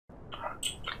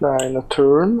Kleiner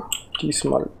Turn.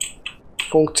 Diesmal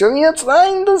funktioniert.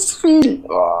 Nein, das fiel.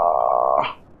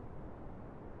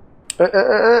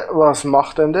 Was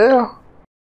macht denn der?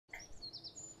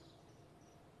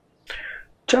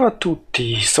 Ciao a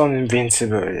tutti, sono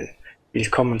Invincible.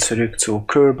 Willkommen zurück zu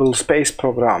Kerbal Space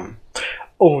Program.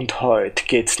 Und heute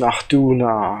geht's nach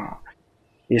Duna.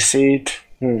 Ihr seht,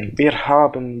 wir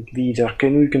haben wieder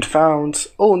genügend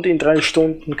Founds und in 3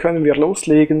 Stunden können wir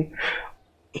loslegen.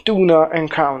 Duna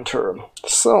Encounter.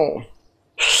 So.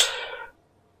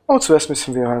 Und zuerst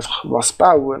müssen wir einfach was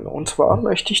bauen. Und zwar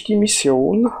möchte ich die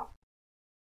Mission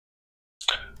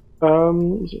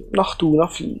nach Duna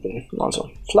fliegen. Also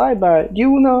fly by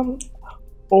Duna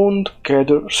und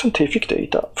gather scientific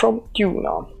data from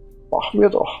Duna. Machen wir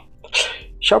doch.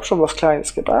 Ich habe schon was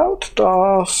Kleines gebaut.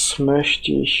 Das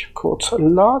möchte ich kurz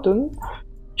laden.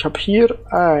 Ich habe hier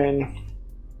ein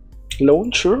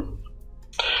Launcher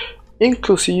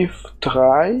inklusive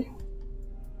 3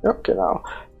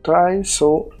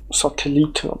 so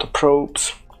Satelliten oder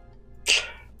Probes.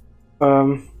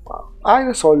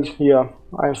 Eine soll hier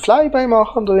ein Flyby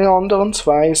machen, die anderen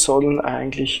 2 sollen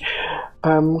eigentlich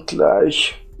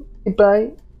gleich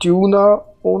bei Duna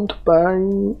und bei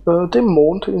dem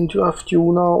Mond auf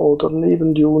Duna oder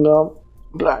neben Duna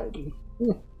bleiben.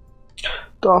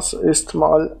 Das ist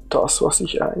mal das, was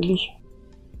ich eigentlich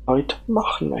heute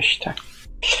machen möchte.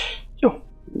 Jo,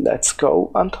 let's go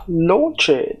and launch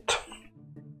it.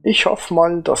 Ich hoffe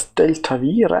mal, das Delta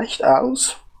V reicht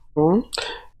aus.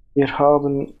 Wir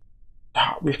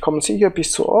kommen sicher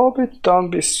bis zu Orbit, dann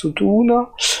bis zu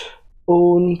Duna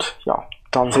und ja,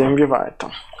 dann sehen wir weiter.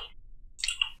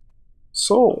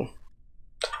 So,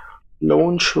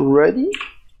 Launch ready,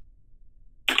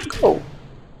 go.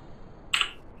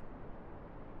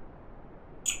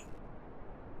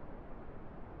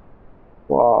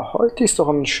 Wow, heute ist doch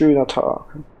ein schöner Tag.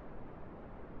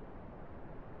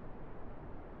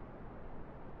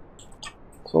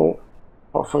 So,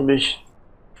 hoffentlich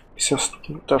ist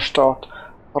der Start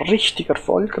richtig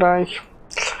erfolgreich.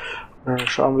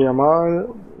 Schauen wir mal.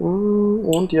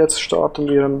 Und jetzt starten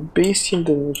wir ein bisschen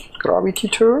den Gravity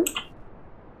Turn.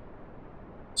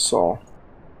 So.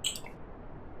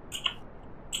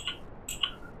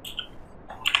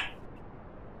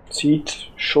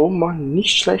 Sieht schon mal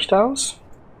nicht schlecht aus.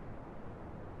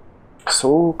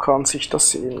 So kann sich das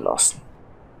sehen lassen.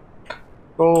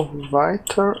 So,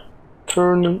 weiter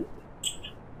turnen.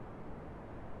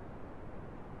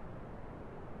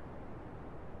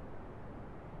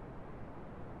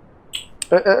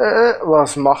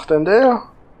 Was macht denn der?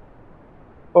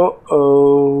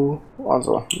 Oh,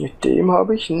 also mit dem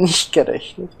habe ich nicht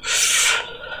gerechnet.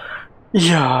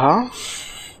 Ja.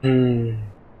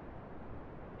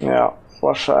 Ja,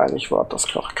 wahrscheinlich war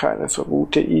das noch keine so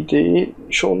gute Idee,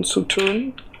 schon zu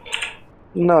tun.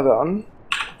 Na dann.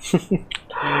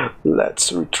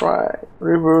 Let's retry.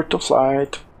 Revert the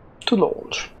flight to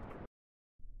launch.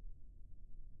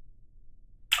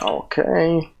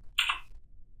 Okay.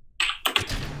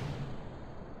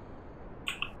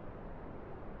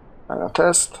 Einer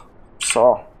Test.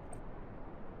 So.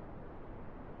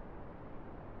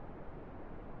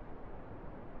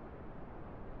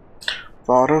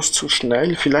 War es zu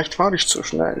schnell? Vielleicht war ich zu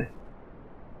schnell.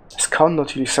 Es kann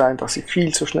natürlich sein, dass ich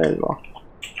viel zu schnell war.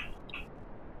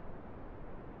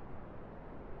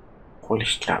 Obwohl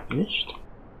ich glaube nicht.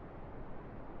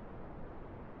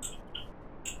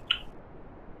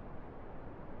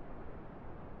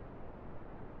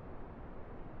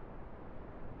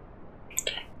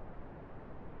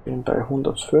 Bin bei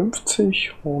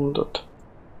 150,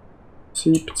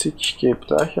 170, ich gebe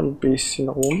gleich ein bisschen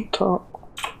runter.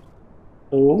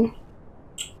 So.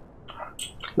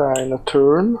 Kleiner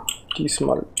Turn,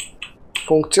 diesmal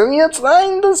funktioniert.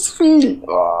 Nein, das fiel.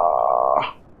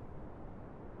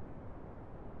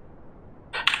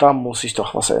 Da muss ich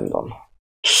doch was ändern.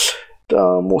 Ich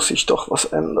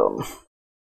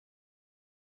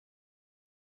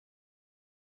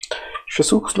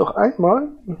versuche es noch einmal.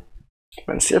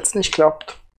 Wenn es jetzt nicht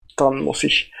klappt, dann muss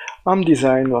ich am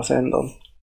Design was ändern.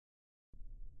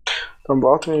 Dann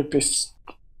warten wir bis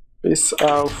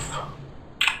auf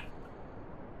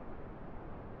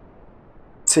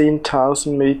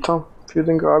 10.000 Meter für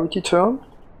den Gravity Turn.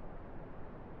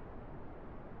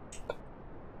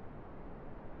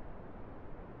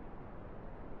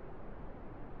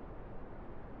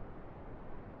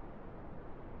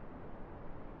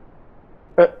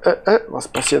 Was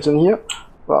passiert denn hier?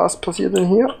 Was passiert denn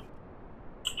hier?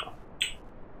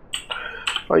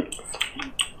 Oi.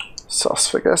 SAS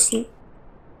vergessen.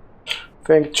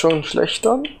 Fängt schon schlecht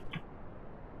an.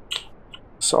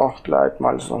 So, bleibt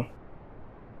mal so.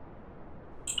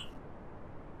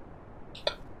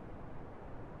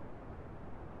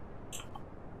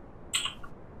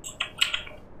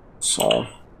 So.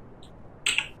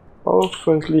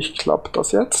 Hoffentlich klappt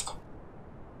das jetzt.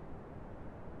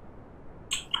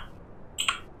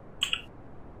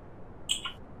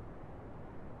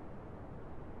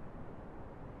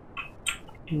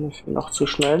 Ist noch zu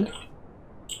schnell.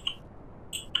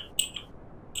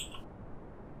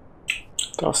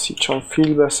 Das sieht schon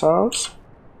viel besser aus.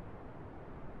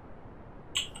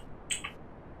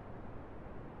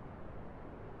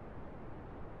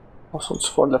 Lass uns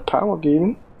volle Power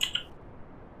geben.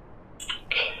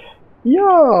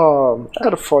 Ja,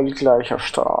 erfolgreicher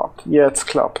Start. Jetzt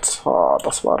klappt's. Ah,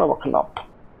 das war aber knapp.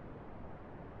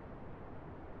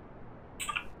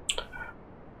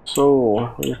 So,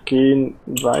 wir gehen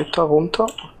weiter runter.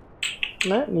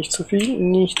 Ne, nicht zu viel,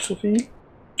 nicht zu viel.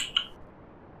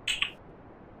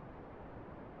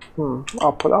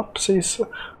 Apfelapsis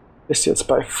ist jetzt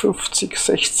bei 50,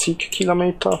 60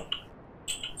 Kilometer,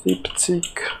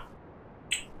 70.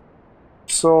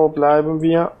 So bleiben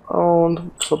wir,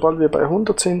 und sobald wir bei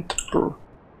 100 sind,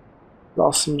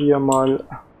 lassen wir mal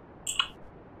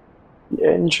die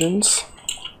Engines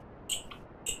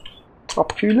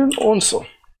abkühlen und so.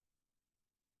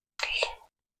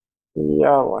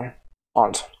 Jawohl.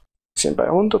 Also, wir sind bei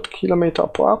 100 Kilometer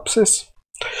Apfelapsis.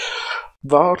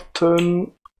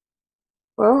 Warten.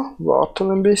 Ja,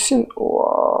 warten ein bisschen.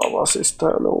 Oh, was ist da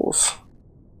los?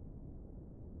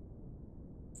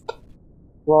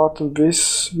 Warten,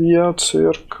 bis wir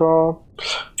circa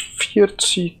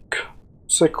 40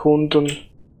 Sekunden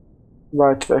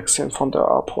weit weg sind von der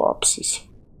Apoapsis.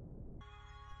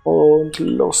 Und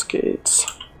los geht's.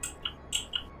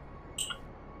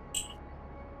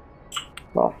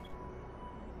 Ja.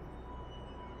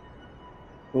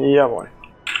 Jawohl.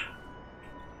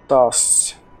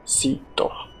 Das sieht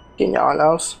doch genial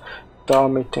aus. Da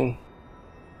mit den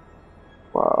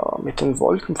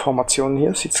Wolkenformationen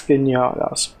hier sieht es genial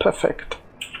aus. Perfekt.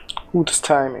 Gutes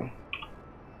Timing.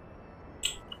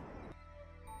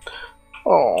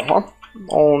 Oh,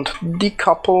 und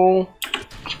Decouple.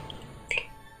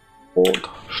 Und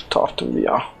starten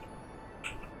wir.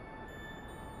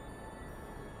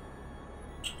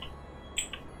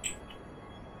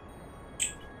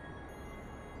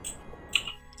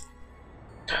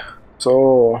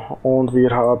 So, und wir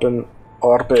haben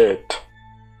Orbit.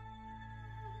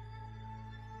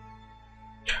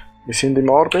 Wir sind im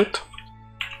Orbit.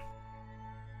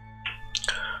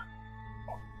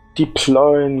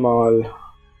 Deployen mal.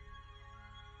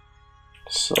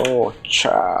 So,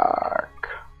 check.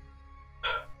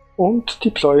 Und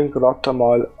deployen gerade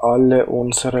einmal alle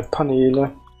unsere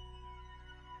Paneele.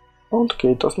 Und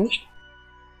geht das nicht?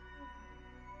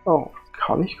 Oh,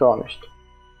 kann ich gar nicht.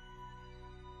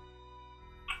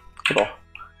 Doch,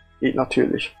 geht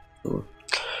natürlich.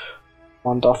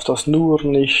 Man darf das nur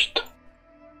nicht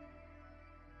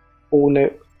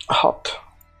ohne HUD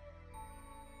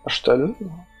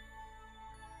erstellen,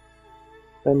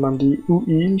 wenn man die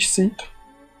UI nicht sieht.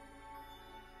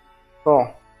 So,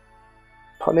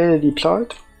 Paneele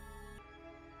deployed.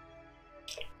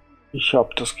 Ich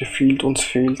habe das Gefühl, uns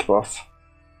fehlt was.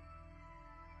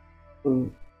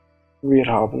 Wir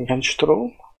haben keinen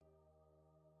Strom.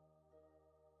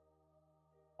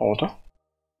 Oder?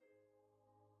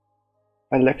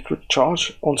 Electric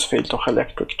Charge, uns fehlt doch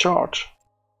Electric Charge.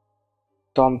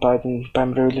 Dann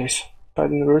beim Release. Bei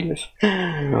den Release.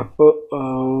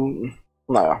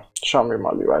 Naja, schauen wir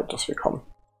mal, wie weit das wir kommen.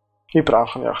 Wir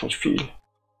brauchen ja auch nicht viel.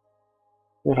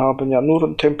 Wir haben ja nur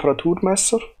ein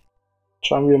Temperaturmesser.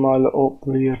 Schauen wir mal, ob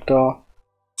wir da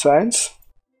Science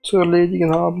zu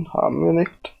erledigen haben. Haben wir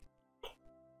nicht.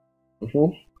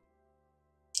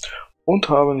 Und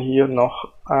haben hier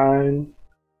noch ein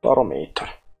Barometer.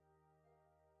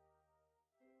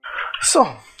 So,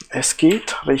 es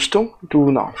geht Richtung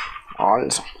Duna.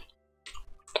 Also,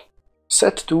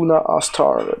 set Duna as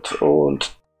target.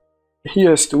 Und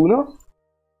hier ist Duna.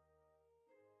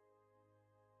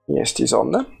 Hier ist die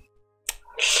Sonne.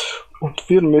 Und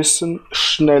wir müssen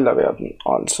schneller werden.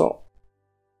 Also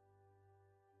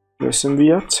müssen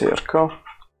wir circa,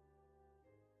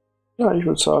 ja, ich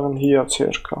würde sagen hier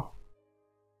circa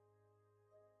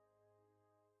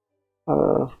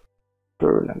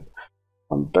burnen.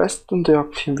 Am besten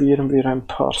deaktivieren wir ein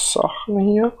paar Sachen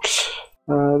hier.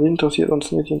 Die interessiert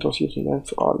uns nicht, interessiert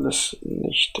uns alles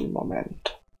nicht im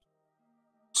Moment.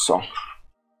 So.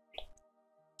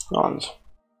 Also.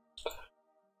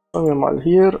 Fangen wir mal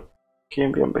hier.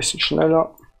 Gehen wir ein bisschen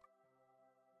schneller.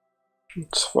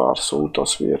 Und zwar so,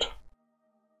 dass wir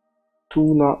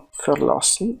Duna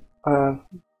verlassen.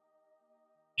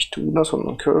 Nicht Duna,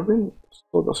 sondern Kerbal.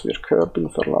 So, dass wir Kerbal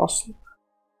verlassen.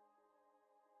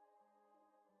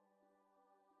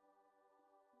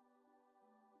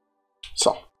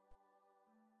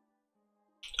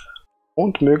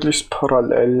 und möglichst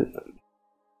parallel,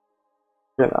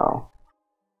 genau,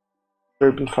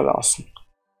 drüben verlassen.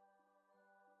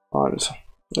 Also,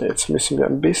 jetzt müssen wir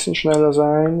ein bisschen schneller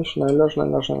sein,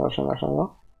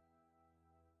 schneller.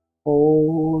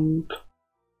 Und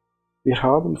wir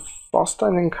haben fast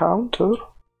einen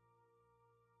Encounter.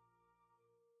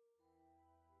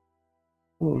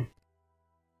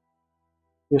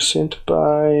 Wir sind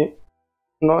bei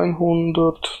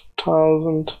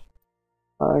 900.000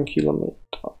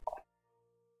 Kilometer.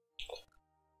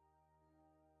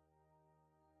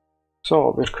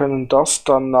 So, wir können das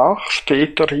danach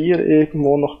später hier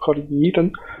irgendwo noch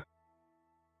korrigieren.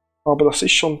 Aber das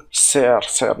ist schon sehr,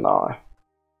 sehr nahe.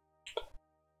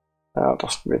 Ja,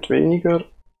 das wird weniger.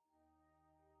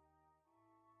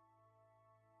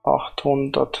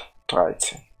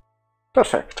 813.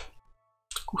 Perfekt.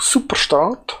 Super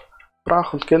Start.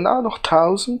 Brauchen genau noch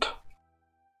 1000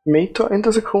 Meter in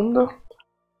der Sekunde.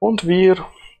 Und wir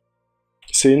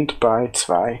sind bei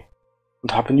 2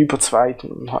 und haben über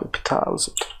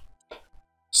 2500.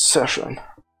 Sehr schön.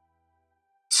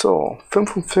 So,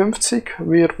 55.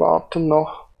 Wir warten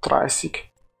noch 30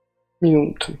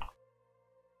 Minuten.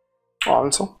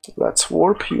 Also, let's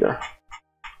warp here.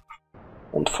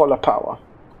 Und voller Power.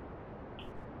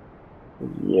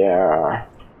 Yeah.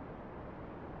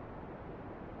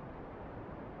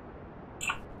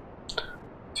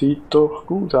 Sieht doch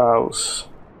gut aus.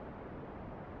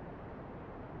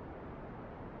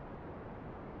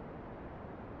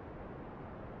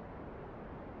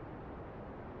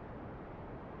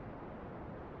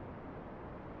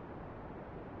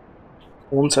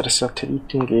 Unsere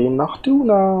Satelliten gehen nach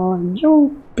Duna.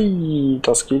 Juppie,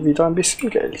 das geht wieder ein bisschen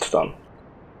Geld dann.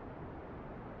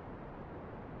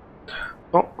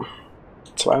 So,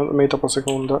 200 Meter pro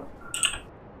Sekunde.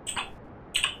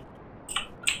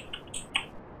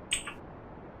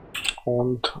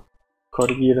 Und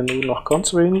korrigieren nur noch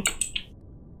ganz wenig.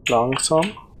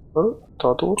 Langsam.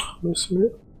 Dadurch müssen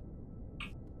wir.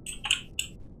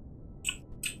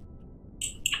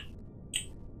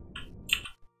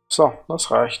 So, das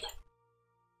reicht.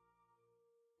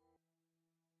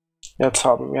 Jetzt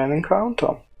haben wir einen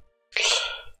Counter.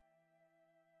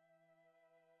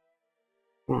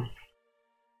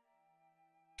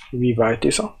 Wie weit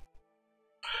ist er?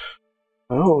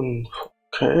 Oh,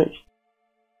 okay.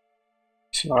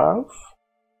 Bisschen rauf.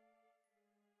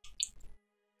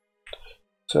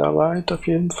 Sehr weit auf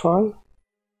jeden Fall.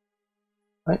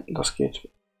 Nein, das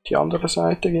geht. Die andere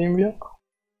Seite gehen wir.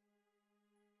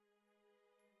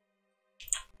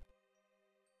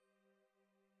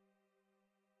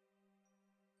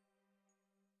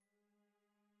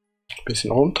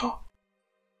 Bisschen runter.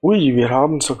 Ui, wir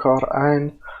haben sogar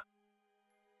ein.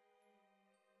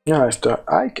 Ja, ist der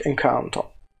Ike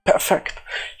Encounter. Perfekt.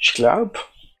 Ich glaube,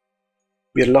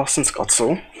 wir lassen es gerade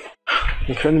so.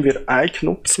 Dann können wir Ike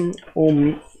nutzen,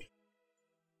 um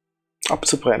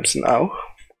abzubremsen auch.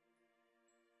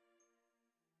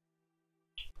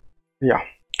 Ja,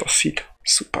 das sieht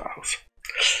super aus.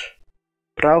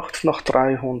 Braucht noch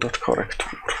 300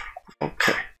 Korrektur.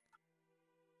 Okay.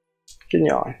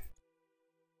 Genial.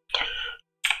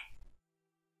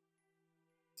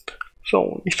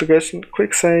 So, nicht vergessen,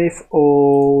 Quick Save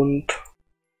und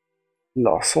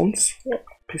lass uns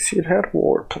bis hierher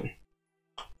warpen.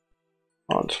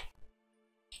 Und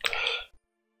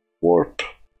warp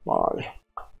mal.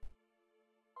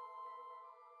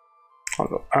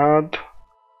 Also add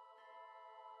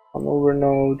an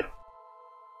Overnode.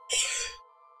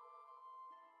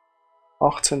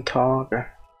 18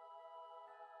 Tage.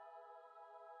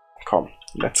 Komm,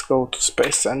 let's go to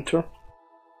Space Center.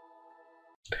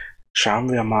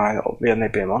 Schauen wir mal, ob wir eine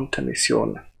bemannte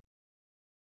Mission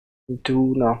in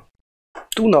Duna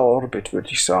Orbit, würde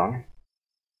ich sagen,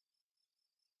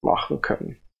 machen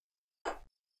können.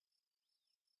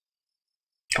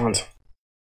 Also,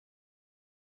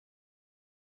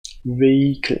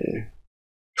 Vehikel.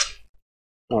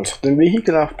 Also, den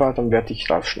Vehikelaufbau, dann werde ich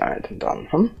drauf schneiden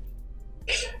dann.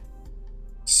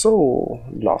 So,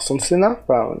 lass uns den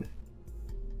aufbauen.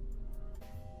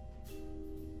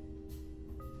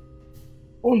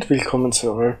 Und willkommen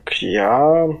zurück.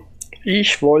 Ja,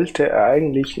 ich wollte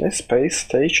eigentlich eine Space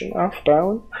Station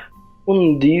aufbauen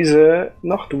und diese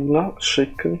nach Duna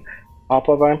schicken,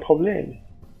 aber war ein Problem.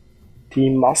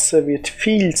 Die Masse wird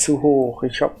viel zu hoch.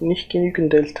 Ich habe nicht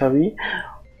genügend Delta V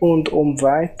und um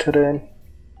weitere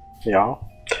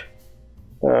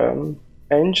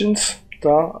Engines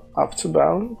da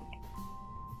aufzubauen,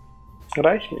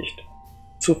 reicht nicht.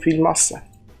 Zu viel Masse.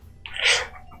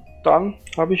 Dann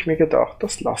habe ich mir gedacht,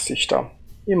 das lasse ich da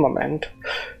im Moment.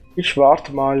 Ich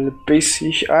warte mal, bis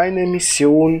ich eine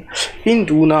Mission in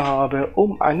Duna habe,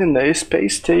 um eine neue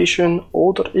Space Station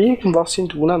oder irgendwas in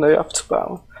Duna neu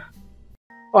aufzubauen.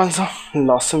 Also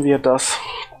lassen wir das.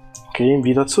 Gehen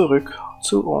wieder zurück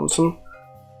zu unserem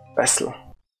Vessel.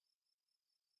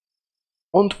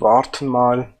 Und warten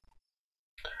mal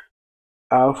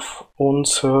auf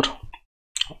unser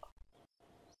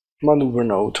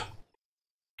Manövernode.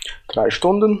 3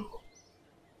 Stunden.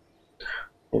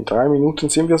 In 3 Minuten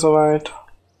sind wir soweit.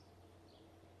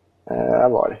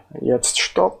 Jawohl. Jetzt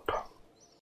Stopp.